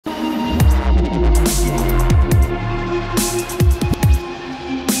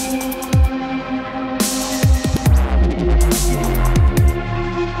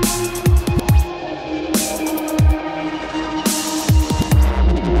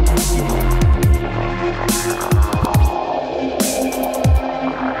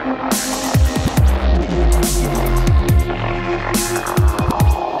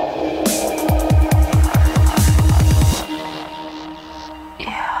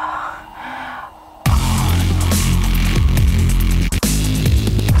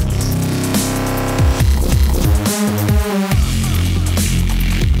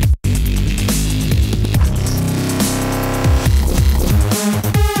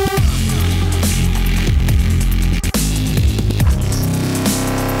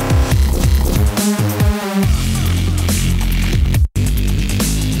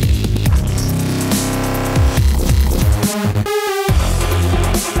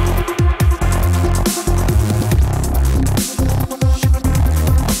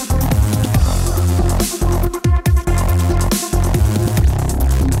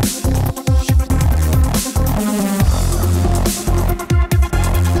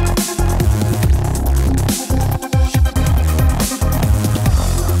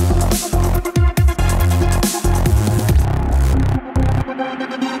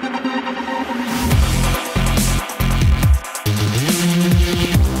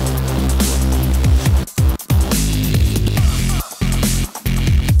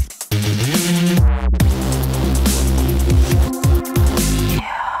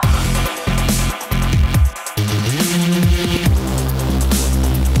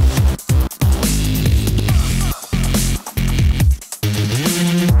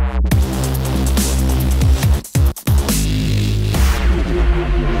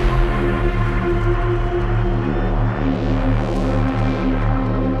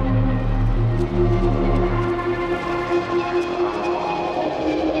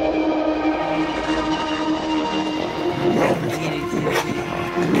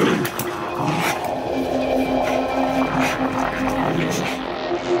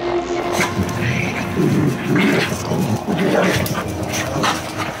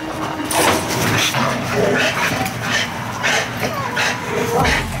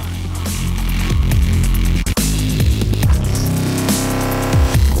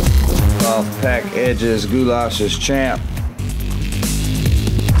Off pack edges, Goulash's Champ,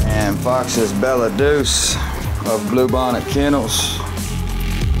 and Fox's Bella Deuce of Bluebonnet Kennels.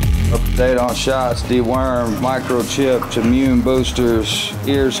 Up to date on shots, deworm, microchipped, immune boosters,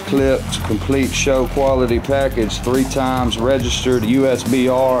 ears clipped, complete show quality package, 3 times registered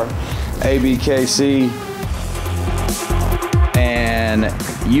USBR, ABKC, and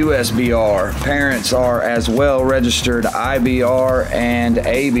USBR. Parents are as well registered IBR and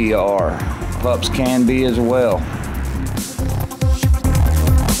ABR. Pups can be as well.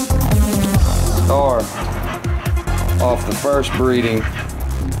 Star off the first breeding.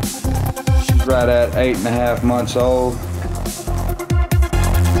 Right at 8.5 months old.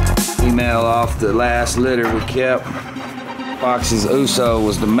 Female off the last litter we kept. Fox's Uso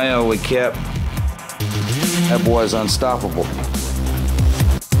was the male we kept. That boy's unstoppable.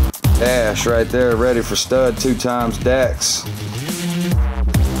 Dash right there, ready for stud, 2 times Dax.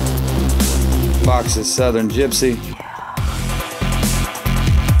 Fox's Southern Gypsy.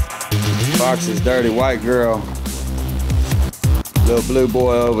 Fox's Dirty White Girl. Little blue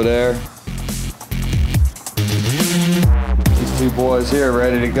boy over there. These 2 boys here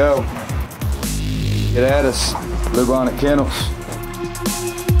ready to go. Get at us, Bluebonnet Kennels.